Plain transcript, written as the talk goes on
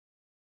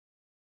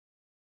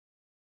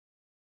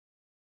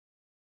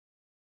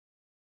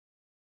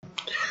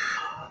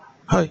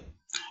Hi.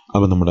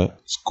 അപ്പോൾ നമ്മുടെ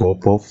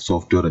scope of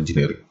software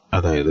engineering,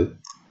 അതായത്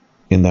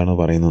എന്താണ്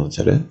പറയുന്നത്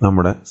വെച്ചാൽ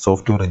നമ്മുടെ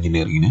സോഫ്റ്റ്വെയർ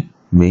എഞ്ചിനീയറിങ്ങിന്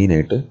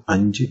മെയിനായിട്ട്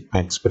 5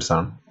 ആസ്പെക്ട്സ്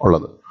ആണ്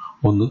ഉള്ളത്.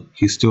 ഒന്ന്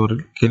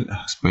historical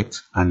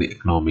aspects and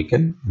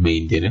economical,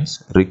 maintenance,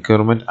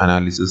 requirement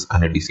analysis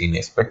and design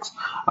aspects,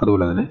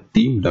 അതുപോലെ തന്നെ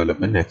ടീം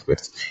ഡെവലപ്മെൻറ്റ്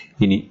ആസ്പെക്ട്സ്.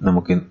 ഇനി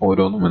നമുക്ക്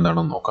ഓരോന്നും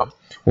എന്താണെന്ന് നോക്കാം.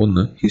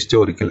 ഒന്ന്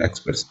ഹിസ്റ്റോറിക്കൽ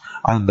ആസ്പെക്ട്സ്.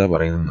 അതെന്താ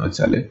പറയുന്നതെന്ന്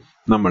വെച്ചാൽ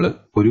നമ്മൾ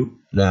ഒരു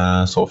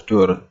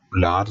സോഫ്റ്റ്വെയർ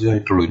ലാർജ്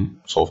ആയിട്ടുള്ളൊരു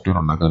സോഫ്റ്റ്വെയർ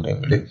ഉണ്ടാക്കുന്ന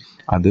ടൈമിൽ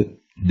അത്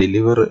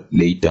ഡെലിവർ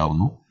ലേറ്റ്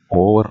ആവുന്നു,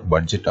 ഓവർ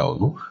ബഡ്ജറ്റ്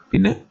ആവുന്നു,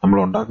 പിന്നെ നമ്മൾ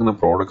ഉണ്ടാക്കുന്ന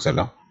പ്രോഡക്ട്സ്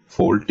എല്ലാം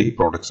ഫോൾട്ടി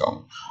പ്രോഡക്ട്സ്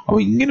ആവുന്നു. അപ്പോൾ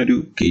ഇങ്ങനൊരു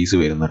കേസ്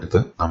വരുന്നിടത്ത്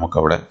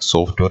നമുക്കവിടെ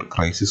സോഫ്റ്റ്വെയർ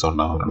ക്രൈസിസ്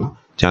ഉണ്ടാകാനുള്ള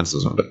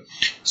ചാൻസസ് ഉണ്ട്.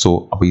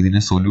 അപ്പോൾ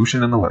ഇതിന് സൊല്യൂഷൻ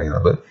എന്ന്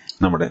പറയുന്നത്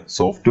നമ്മുടെ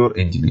software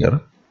engineer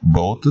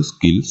both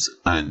skills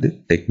and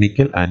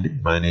technical and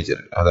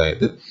managerial,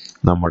 അതായത്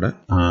നമ്മുടെ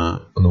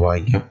ഒന്ന്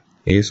വായിക്കാം.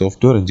 A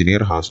software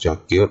engineer has to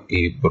acquire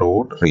a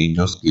broad range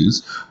of skills,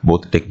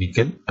 both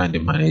technical and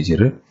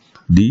managerial.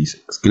 These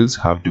skills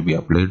have to be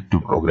applied to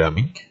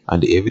programming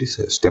and every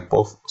step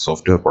of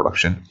software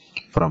production,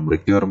 from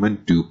requirement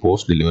to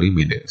post-delivery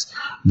maintenance.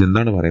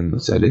 ഇതെന്താണ് പറയുന്നത്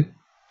വെച്ചാൽ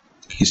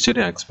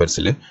history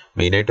ആസ്പെക്ട്സിൽ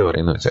മെയിനായിട്ട്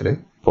പറയുന്നത് വെച്ചാൽ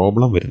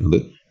problem വരുന്നത്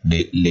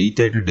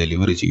late ആയിട്ട്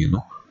delivery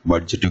ചെയ്യുന്നു,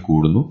 budget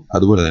കൂടുന്നു,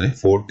 അതുപോലെ തന്നെ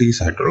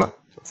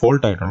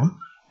ഫോൾട്ടായിട്ടുള്ള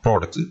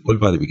പ്രോഡക്ട്സ്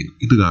ഉൽപ്പാദിപ്പിക്കുന്നു.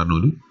 ഇത് കാരണം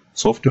ഒരു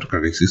സോഫ്റ്റ്വെയർ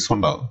ക്രൈസിസ്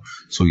ഉണ്ടാകും.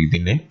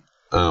 ഇതിനെ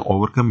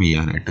ഓവർകം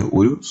ചെയ്യാനായിട്ട്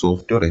ഒരു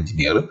സോഫ്റ്റ്വെയർ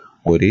എഞ്ചിനീയർ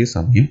ഒരേ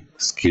സമയം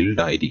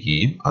സ്കിൽഡ്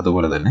ആയിരിക്കുകയും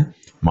അതുപോലെ തന്നെ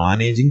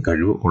മാനേജിങ്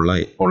കഴിവ്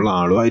ഉള്ള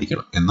ആളും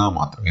ആയിരിക്കണം. എന്നാൽ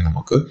മാത്രമേ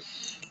നമുക്ക്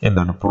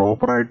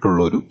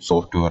പ്രോപ്പറായിട്ടുള്ള ഒരു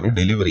സോഫ്റ്റ്വെയർ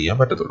ഡെലിവർ ചെയ്യാൻ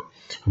പറ്റത്തുള്ളൂ.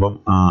 അപ്പം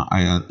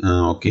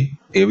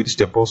every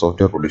step of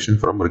software production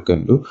from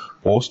requirement to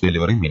post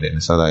delivery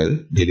maintenance, അതായത്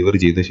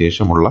ഡെലിവറി ചെയ്ത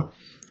ശേഷമുള്ള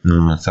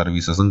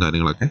സർവീസസും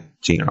കാര്യങ്ങളൊക്കെ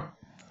ചെയ്യണം.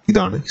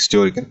 ഇതാണ്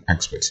ഹിസ്റ്റോറിക്കൽ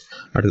ആസ്പെക്ട്സ്.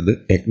 അടുത്തത്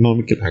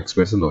എക്കണോമിക്കൽ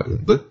ആസ്പെക്ട്സ് എന്ന്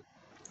പറയുന്നത്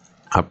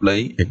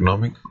applying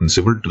economic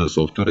principle to the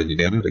software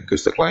engineering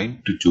requires the client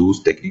to choose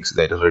techniques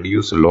that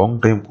reduce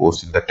long-term cost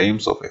in the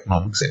terms of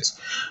economic sense.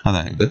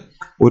 അതായത്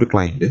ഒരു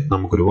ക്ലയൻറ്റ്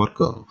നമുക്കൊരു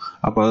വർക്ക് തന്നു,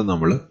 അപ്പോൾ അത്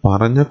നമ്മൾ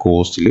പറഞ്ഞ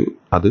കോസ്റ്റിൽ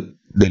അത്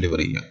ഡെലിവർ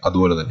ചെയ്യുക.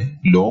 അതുപോലെ തന്നെ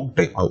ലോങ്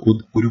ടൈം,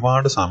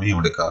 ഒരുപാട് സമയം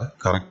എടുക്കാതെ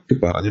കറക്റ്റ്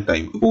പറഞ്ഞ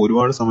ടൈം. ഇപ്പോൾ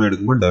ഒരുപാട് സമയം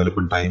എടുക്കുമ്പോൾ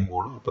ഡെവലപ്മെൻറ്റ് ടൈം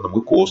പോകണം, അപ്പോൾ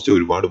നമുക്ക് കോസ്റ്റ്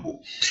ഒരുപാട്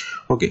പോകും.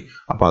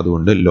 അപ്പോൾ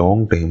അതുകൊണ്ട്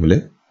ലോങ് ടൈമിൽ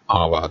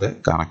ആവാതെ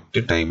കറക്റ്റ്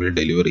ടൈമിൽ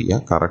ഡെലിവർ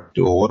ചെയ്യുക,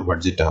 കറക്റ്റ് ഓവർ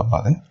ബഡ്ജറ്റ്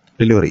ആവാതെ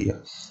ഡെലിവർ ചെയ്യുക.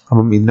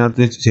 അപ്പം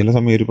ഇതിനകത്ത് ചില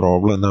സമയം ഒരു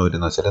പ്രോബ്ലം എന്താ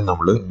വരുന്നത് വെച്ചാൽ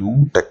നമ്മൾ ന്യൂ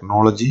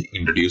ടെക്നോളജി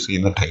ഇൻട്രൊഡ്യൂസ്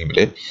ചെയ്യുന്ന ടൈമിൽ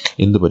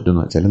എന്ത്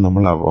പറ്റുമെന്ന് വെച്ചാൽ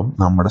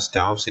നമ്മുടെ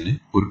സ്റ്റാഫ്സിന്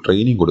ഒരു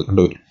ട്രെയിനിങ്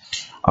കൊടുക്കേണ്ടി വരും.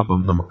 അപ്പം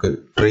നമുക്ക്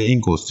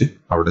ട്രെയിനിങ് കോസ്റ്റ്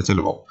അവിടെ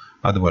ചിലവാകും.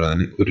 അതുപോലെ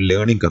തന്നെ ഒരു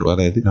ലേണിംഗ് കർവ്,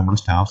 അതായത് നമ്മുടെ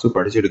സ്റ്റാഫ്സ്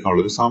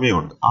പഠിച്ചെടുക്കാനുള്ള ഒരു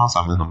സമയമുണ്ട്, ആ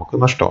സമയം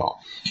നമുക്ക് നഷ്ടമാകും.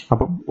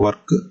 അപ്പം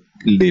വർക്ക്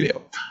ഡിലേ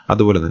ആവും.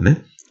 അതുപോലെ തന്നെ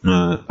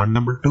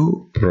unable to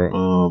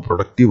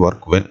productive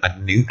work when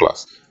attending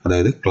class,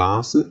 അതായത്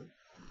ക്ലാസ്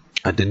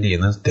അറ്റൻഡ്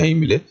ചെയ്യുന്ന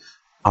ടൈമിൽ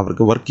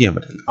അവർക്ക് വർക്ക് ചെയ്യാൻ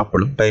പറ്റില്ല,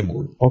 അപ്പോഴും ടൈം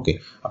പോകും.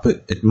 അപ്പോൾ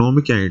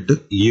എക്കണോമിക്കായിട്ട്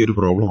ഈ ഒരു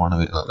പ്രോബ്ലമാണ്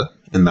വരുന്നത്.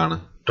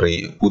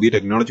 പുതിയ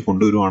ടെക്നോളജി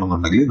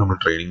കൊണ്ടുവരുവാണെന്നുണ്ടെങ്കിൽ നമ്മൾ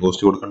ട്രെയിനിങ്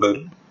കോസ്റ്റ് കൊടുക്കേണ്ടി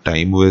വരും,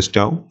 ടൈം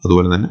വേസ്റ്റ് ആവും,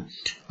 അതുപോലെ തന്നെ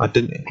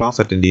ക്ലാസ്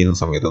അറ്റൻഡ്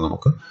ചെയ്യുന്ന സമയത്ത്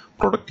നമുക്ക്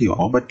പ്രൊഡക്റ്റീവ്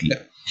ആവാൻ പറ്റില്ല.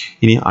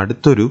 ഇനി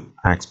അടുത്തൊരു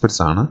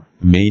ആസ്പെക്ട്സ് ആണ്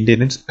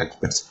മെയിൻ്റെനൻസ്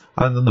ആസ്പെക്ട്സ്.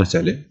 അതെന്താണെന്ന്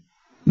വെച്ചാൽ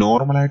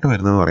നോർമലായിട്ട്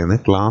വരുന്നത്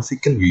പറയുന്നത്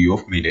ക്ലാസിക്കൽ വ്യൂ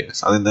ഓഫ്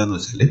മെയിൻ്റെനൻസ്. അതെന്താണെന്ന്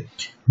വെച്ചാൽ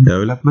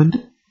ഡെവലപ്മെൻറ്റ്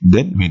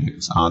ദെൻ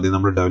മെയിൻ്റെനൻസ്. ആദ്യം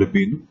നമ്മൾ ഡെവലപ്പ്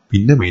ചെയ്യുന്നു,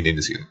 പിന്നെ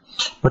മെയിൻ്റെനൻസ് ചെയ്യുന്നു.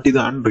 ബട്ട് ഇത്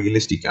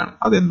അൺറിയലിസ്റ്റിക് ആണ്.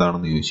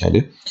 അതെന്താണെന്ന് ചോദിച്ചാൽ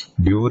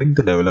during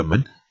the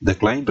development the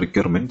client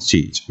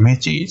requirement may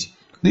change.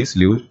 This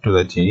leads to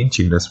the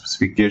change in the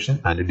specification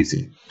and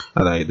design.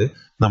 അതായത്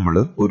നമ്മൾ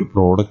ഒരു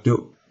പ്രോഡക്റ്റ്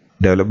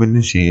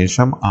ഡെവലപ്മെൻറ്റിന്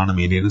ശേഷം ആണ്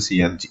മെയിൻ്റെനൻസ്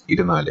ചെയ്യാൻ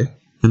ഇരുന്നാൽ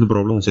എന്ത്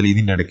പ്രോബ്ലം വെച്ചാൽ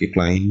ഇതിൻ്റെ ഇടയ്ക്ക്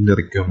ക്ലയൻറ്റിൻ്റെ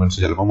റിക്വയർമെൻറ്റ്സ്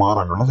ചിലപ്പോൾ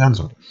മാറാനുള്ള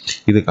ചാൻസ് ഉണ്ട്.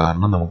 ഇത്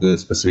കാരണം നമുക്ക്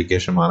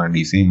സ്പെസിഫിക്കേഷൻ മാറാം,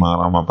 ഡിസൈൻ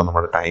മാറാം, അപ്പം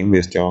നമ്മുടെ ടൈം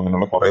വേസ്റ്റ് ആവും,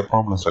 അങ്ങനെയുള്ള കുറേ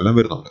പ്രോബ്ലംസ് എല്ലാം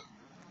വരുന്നുണ്ട്.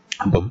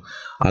 അപ്പം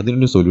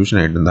അതിനൊരു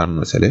സൊല്യൂഷനായിട്ട്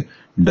എന്താണെന്ന് വെച്ചാൽ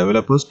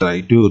developers try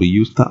to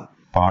reuse the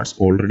parts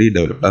already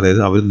developed,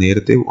 അതായത് അവർ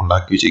നേരത്തെ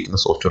ഉണ്ടാക്കി വെച്ചിരിക്കുന്ന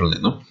സോഫ്റ്റ്വെയറിൽ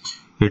നിന്നും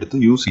എടുത്ത്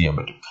യൂസ് ചെയ്യാൻ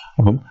പറ്റും.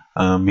 അപ്പം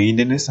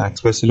മെയിൻ്റെനൻസ്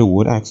ആസ്പെക്ട്സിൽ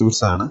ഒരു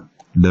ആസ്പെക്ട്സ് ആണ്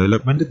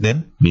ഡെവലപ്മെൻറ്റ് ദെൻ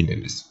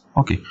മെയിൻ്റെനൻസ്.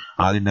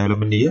 ആദ്യം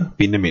ഡെവലപ്മെൻറ്റ് ചെയ്യുക,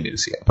 പിന്നെ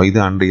മെയിൻ്റെനൻസ് ചെയ്യുക. അപ്പോൾ ഇത്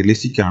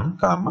അൺറിയലിസ്റ്റിക് ആണ്,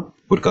 കാരണം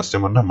ഒരു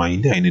കസ്റ്റമറിൻ്റെ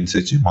മൈൻഡ്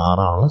അതിനനുസരിച്ച്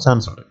മാറാനുള്ള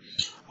ചാൻസ് ഉണ്ട്.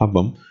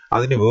 അപ്പം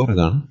അതിൻ്റെ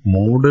വേറൊരിതാണ്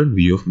മോഡേൺ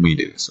വ്യൂ ഓഫ്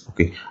മെയിൻ്റെനൻസ്.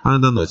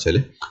 അതെന്താണെന്ന് വെച്ചാൽ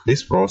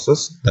this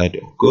process that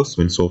occurs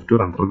when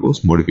software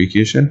undergoes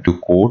modification to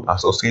code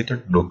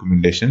associated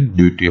documentation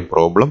due to A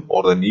problem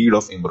or the need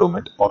of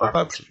improvement or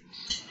adaption.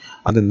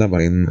 അതെന്താ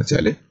പറയുന്നതെന്ന്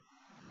വെച്ചാൽ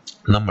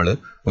നമ്മൾ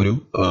ഒരു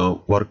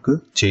വർക്ക്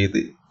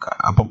ചെയ്ത്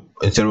അപ്പം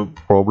ചില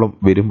പ്രോബ്ലം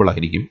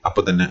വരുമ്പോഴായിരിക്കും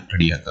അപ്പം തന്നെ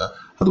റെഡിയാക്കുക.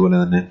 അതുപോലെ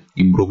തന്നെ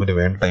ഇമ്പ്രൂവ്മെൻറ്റ്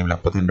വേണ്ട ടൈമിൽ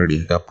അപ്പം തന്നെ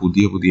റെഡിയാക്കുക.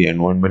 പുതിയ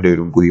എൻവയോൺമെൻറ്റ്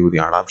വരും,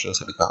 പുതിയ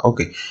അഡാപ്ഷൻസ് എടുക്കുക.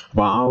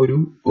 അപ്പോൾ ആ ഒരു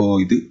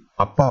ഇത്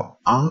അപ്പം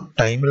ആ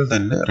ടൈമിൽ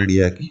തന്നെ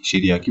റെഡിയാക്കി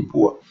ശരിയാക്കി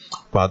പോവുക.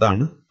 അപ്പോൾ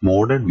അതാണ്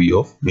മോഡേൺ വ്യൂ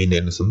ഓഫ്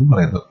മെയിൻ്റെനൻസ് എന്ന്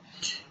പറയുന്നത്.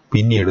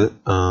 പിന്നീട്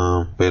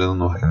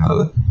വരുന്നതെന്ന്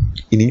പറയുന്നത്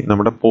ഇനി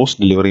നമ്മുടെ പോസ്റ്റ്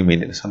ഡെലിവറി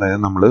മെയിൻ്റെനൻസ്,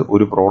 അതായത് നമ്മൾ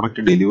ഒരു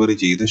പ്രോഡക്റ്റ് ഡെലിവറി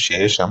ചെയ്ത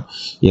ശേഷം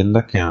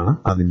എന്തൊക്കെയാണ്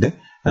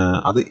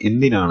അത്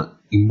എന്തിനാണ്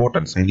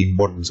അതിൻ്റെ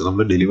ഇമ്പോർട്ടൻസ്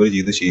നമ്മൾ ഡെലിവറി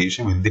ചെയ്ത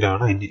ശേഷം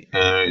എന്തിനാണ് അതിൻ്റെ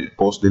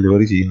പോസ്റ്റ്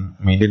ഡെലിവറി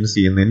മെയിൻ്റെനൻസ്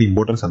ചെയ്യുന്നതിൻ്റെ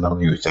ഇമ്പോർട്ടൻസ്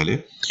എന്താണെന്ന് ചോദിച്ചാൽ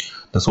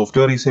the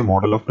software is A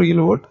model of real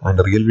world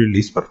and real world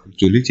is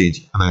പെർഫെക്ച്വലി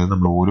change. അതായത്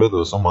നമ്മൾ ഓരോ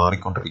ദിവസവും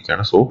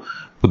മാറിക്കൊണ്ടിരിക്കുകയാണ്. സോ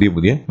പുതിയ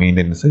പുതിയ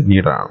maintenance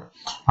നീഡാണ്.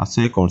 As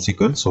A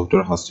consequence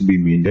software has to B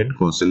maintain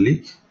constantly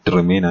to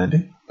remain and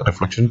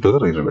reflection to the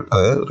real world.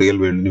 അതായത് real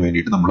വേൾഡിന്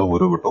വേണ്ടിയിട്ട് നമ്മൾ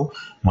ഓരോ വട്ടവും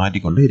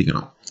മാറ്റിക്കൊണ്ടേ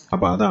ഇരിക്കണം.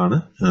 അപ്പോൾ അതാണ്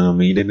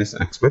മെയിൻ്റെനൻസ്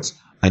ആസ്പെക്ട്സ്.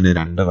 അതിന്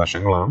 2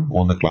 വശങ്ങളാണ്.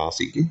 ഒന്ന്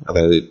ക്ലാസിക്,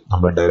 അതായത്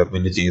നമ്മൾ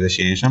ഡെവലപ്മെന്റ് ചെയ്ത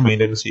ശേഷം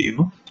മെയിൻ്റെനൻസ്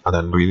ചെയ്യുന്നു, അത്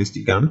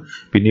അൺറിയലിസ്റ്റിക് ആണ്.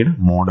 പിന്നീട്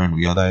മോഡേൺ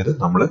വ്യൂ, അതായത്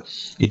നമ്മൾ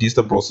it is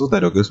the process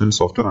that occurs when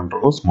software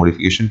undergoes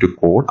modification to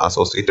code,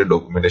 associated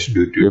documentation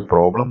due to a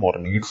problem or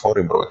need for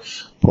improvement.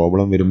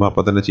 Problem വരുമ്പോൾ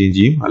അപ്പം തന്നെ ചേഞ്ച്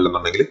ചെയ്യും,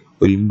 അല്ലെന്നുണ്ടെങ്കിൽ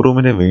ഒരു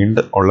ഇമ്പ്രൂവ്മെന്റ്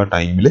വേണ്ട ഉള്ള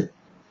ടൈമിൽ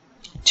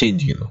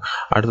ചേഞ്ച് ചെയ്യുന്നു.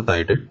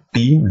 അടുത്തതായിട്ട്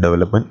ടീം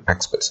ഡെവലപ്മെന്റ്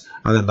എക്സ്പെർട്സ്.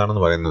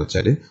 അതെന്താണെന്ന് പറയുന്നത്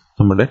വെച്ചാൽ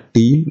നമ്മുടെ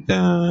team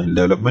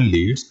development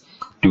Leeds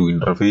to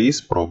interface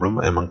problem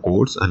among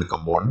codes and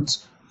components,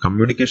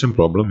 communication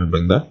problem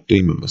among the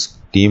team members.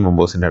 Team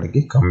മെമ്പേഴ്സിൻ്റെ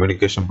ഇടയ്ക്ക്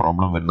കമ്മ്യൂണിക്കേഷൻ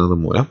പ്രോബ്ലം വരുന്നത്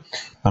മൂലം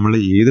നമ്മൾ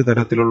ഏത്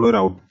തരത്തിലുള്ള ഒരു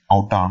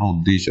ഔട്ടാണോ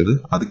ഉദ്ദേശിച്ചത്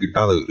അത്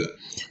കിട്ടാതെ വരിക.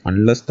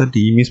 Unless the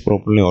team is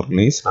properly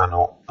organised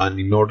and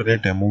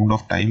ഇൻഓർഡിനേറ്റ് amount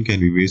of time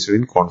can be wasted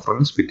in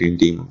conference between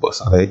team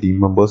members. അതായത് ടീം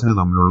മെമ്പേഴ്സിന്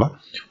തമ്മിലുള്ള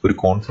ഒരു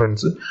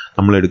കോൺഫറൻസ്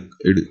നമ്മൾ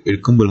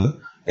എടുക്കുമ്പോൾ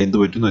എന്ത്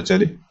പറ്റുമെന്ന്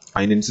വെച്ചാൽ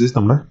അതിനനുസരിച്ച്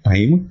നമ്മുടെ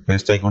ടൈം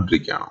വേസ്റ്റ്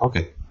ആയിക്കൊണ്ടിരിക്കുകയാണ്.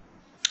 ഓക്കെ,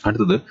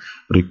 അടുത്തത്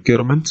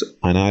requirements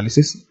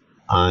analysis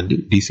and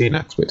design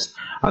aspects.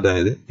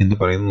 അതായത് എന്ന്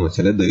പറയുന്നത്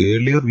വെച്ചാൽ the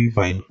earlier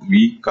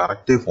V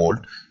correct A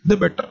fault the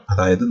better.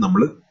 അതായത്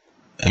നമ്മൾ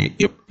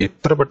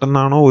എത്ര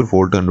പെട്ടെന്നാണോ ഒരു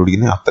ഫോൾട്ട്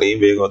കണ്ടുപിടിക്കുന്നത് അത്രയും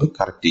വേഗം അത്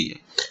കറക്റ്റ് ചെയ്യുക.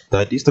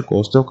 That is the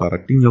cost of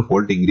correcting A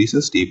fault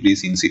increases stability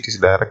since it is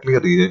directly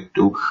related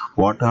to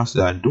what has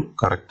done to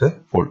correct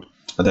fault.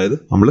 അതായത്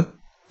നമ്മൾ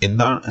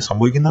എന്താണ്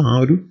സംഭവിക്കുന്ന ആ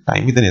ഒരു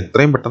ടൈമിൽ തന്നെ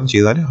എത്രയും പെട്ടെന്ന്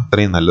ചെയ്താലും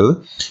അത്രയും നല്ലത്.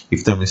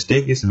 If the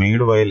mistake is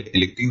made while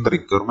എലക്ടിംഗ് the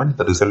requirement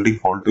the resulting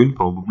fault will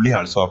probably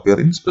also appear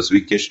in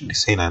specification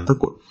design and the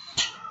code.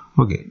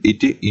 Okay,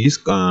 it is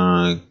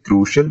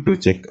crucial to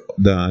check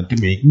that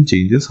making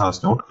changes has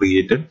not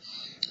created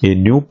a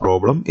new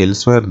problem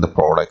elsewhere in the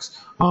products.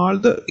 All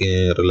the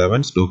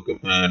relevant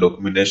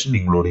documentation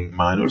including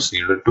manuals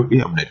needed to be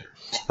updated.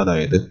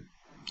 അതായത്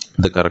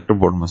ഇത് correct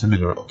formation.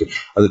 Okay,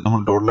 അത് നമ്മൾ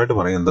ടോട്ടലായിട്ട്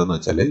പറയുന്നത് എന്താണെന്ന്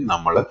വെച്ചാൽ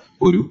നമ്മൾ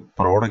ഒരു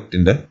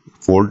പ്രോഡക്റ്റിന്റെ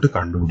fault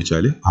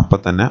കണ്ടുപിടിച്ചാൽ അപ്പം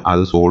തന്നെ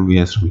അത് സോൾവ്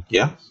ചെയ്യാൻ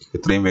ശ്രമിക്കുക.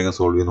 എത്രയും വേഗം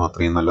സോൾവ് ചെയ്യുന്നു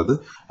അത്രയും നല്ലത്.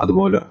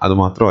 അതുപോലെ അത്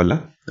മാത്രമല്ല,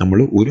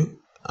 നമ്മൾ ഒരു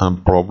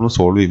പ്രോബ്ലം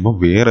സോൾവ് ചെയ്യുമ്പോൾ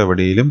വേറെ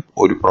എവിടെയെങ്കിലും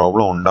ഒരു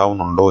പ്രോബ്ലം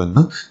ഉണ്ടാവുന്നുണ്ടോ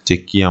എന്ന്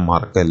ചെക്ക് ചെയ്യാൻ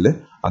മറക്കല്ല്.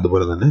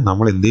 അതുപോലെ തന്നെ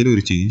നമ്മൾ എന്തെങ്കിലും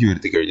ഒരു ചേഞ്ച്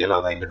വരുത്തി കഴിഞ്ഞാൽ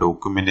അത് അതിൻ്റെ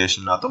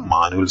ഡോക്യുമെന്റേഷനകത്തും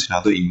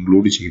മാനുവൽസിനകത്തും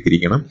ഇൻക്ലൂഡ്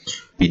ചെയ്തിരിക്കണം.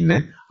 പിന്നെ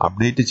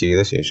അപ്ഡേറ്റ്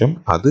ചെയ്ത ശേഷം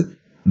അത്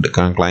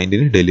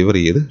ക്ലയന്റിന് ഡെലിവർ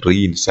ചെയ്ത്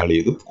റീഇൻസ്റ്റാൾ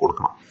ചെയ്ത്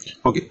കൊടുക്കണം.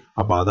 ഓക്കെ,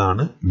 അപ്പോൾ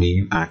അതാണ്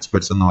മെയിൻ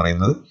ആസ്പെക്ട്സ് എന്ന്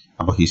പറയുന്നത്.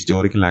 അപ്പോൾ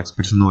ഹിസ്റ്റോറിക്കൽ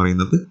ആസ്പെക്ട്സ് എന്ന്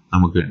പറയുന്നത്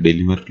നമുക്ക്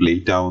ഡെലിവറി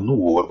ലേറ്റ് ആവുന്നു,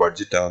 ഓവർ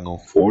ബഡ്ജറ്റ് ആവുന്നു,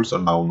 ഫോൾട്ട്സ്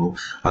ഉണ്ടാവുന്നു.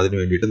 അതിന്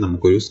വേണ്ടിയിട്ട്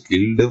നമുക്കൊരു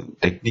സ്കിൽഡ്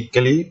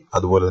ടെക്നിക്കലി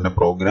അതുപോലെ തന്നെ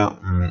പ്രോഗ്രാം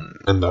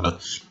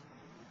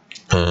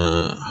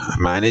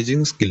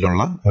മാനേജിങ്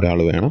സ്കില്ലുള്ള ഒരാൾ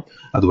വേണം.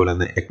 അതുപോലെ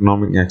തന്നെ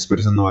എക്കണോമിക്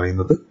ആസ്പെക്ട്സ് എന്ന്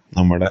പറയുന്നത്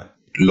നമ്മുടെ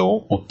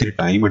ഒത്തിരി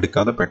ടൈം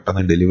എടുക്കാതെ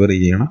പെട്ടെന്ന് ഡെലിവറി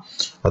ചെയ്യണം.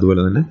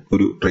 അതുപോലെ തന്നെ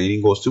ഒരു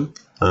ട്രെയിനിങ് കോസ്റ്റും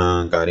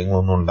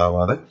കാര്യങ്ങളൊന്നും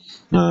ഉണ്ടാവാതെ,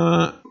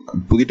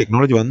 പുതിയ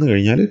ടെക്നോളജി വന്നു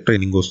കഴിഞ്ഞാൽ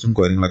ട്രെയിനിങ് കോസ്റ്റും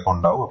കാര്യങ്ങളൊക്കെ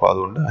ഉണ്ടാവും. അപ്പോൾ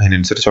അതുകൊണ്ട്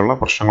അതിനനുസരിച്ചുള്ള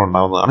പ്രശ്നങ്ങൾ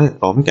ഉണ്ടാകുന്നതാണ്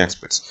എക്കണോമിക്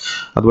ആസ്പെക്ട്സ്.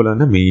 അതുപോലെ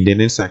തന്നെ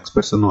മെയിൻ്റെനൻസ്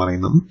ആസ്പെക്ട്സ് എന്ന്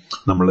പറയുന്നത്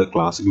നമ്മൾ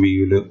ക്ലാസിക്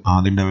വ്യൂവിൽ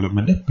ആദ്യം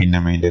ഡെവലപ്മെന്റ്,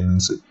 പിന്നെ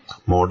മെയിൻ്റെനൻസ്.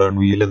 മോഡേൺ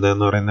വ്യൂവിൽ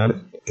എന്താണെന്ന് പറയുന്നത്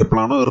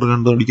എപ്പോഴാണോ എറർ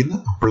കണ്ടുപിടിക്കുന്നത്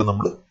അപ്പോൾ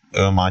നമ്മൾ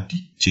മാറ്റി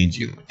ചേഞ്ച്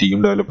ചെയ്യുന്നു. ടീം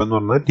ഡെവലപ്പ് എന്ന്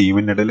പറഞ്ഞാൽ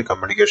ടീമിൻ്റെ ഇടയിൽ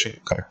കമ്മ്യൂണിക്കേഷൻ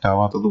കറക്റ്റ്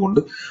ആവാത്തത് കൊണ്ട്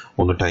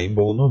ഒന്ന് ടൈം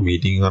പോകുന്നു,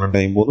 മീറ്റിംഗ് കാരണം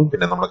ടൈം പോകുന്നു,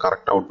 പിന്നെ നമ്മൾ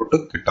കറക്റ്റ് ഔട്ട്പുട്ട്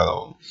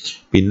കിട്ടാതാവുന്നു.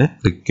 പിന്നെ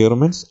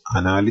requirements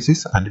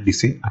analysis and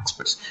design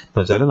aspects എന്ന്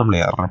വെച്ചാൽ നമ്മൾ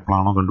എറർ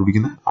എപ്പോഴാണോ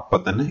കണ്ടുപിടിക്കുന്നത്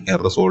അപ്പം തന്നെ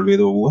എറർ സോൾവ്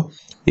ചെയ്ത് പോവുക.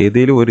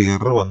 ഏതെങ്കിലും ഒരു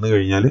എറർ വന്നു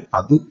കഴിഞ്ഞാൽ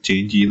അത്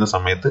ചേഞ്ച് ചെയ്യുന്ന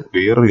സമയത്ത്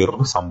വേറൊരു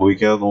എറർ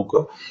സംഭവിക്കാതെ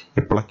നോക്കുക.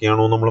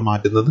 എപ്പോഴൊക്കെയാണോ നമ്മൾ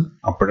മാറ്റുന്നത്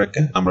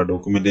അപ്പോഴൊക്കെ നമ്മുടെ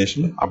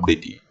ഡോക്യുമെന്റേഷനിൽ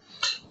അപ്ഡേറ്റ് ചെയ്യും.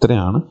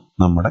 ഇത്രയാണ്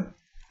നമ്മുടെ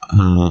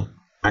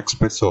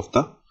aspects of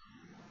the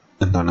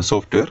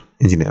software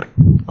engineering.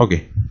 Okay,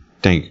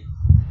 thank you.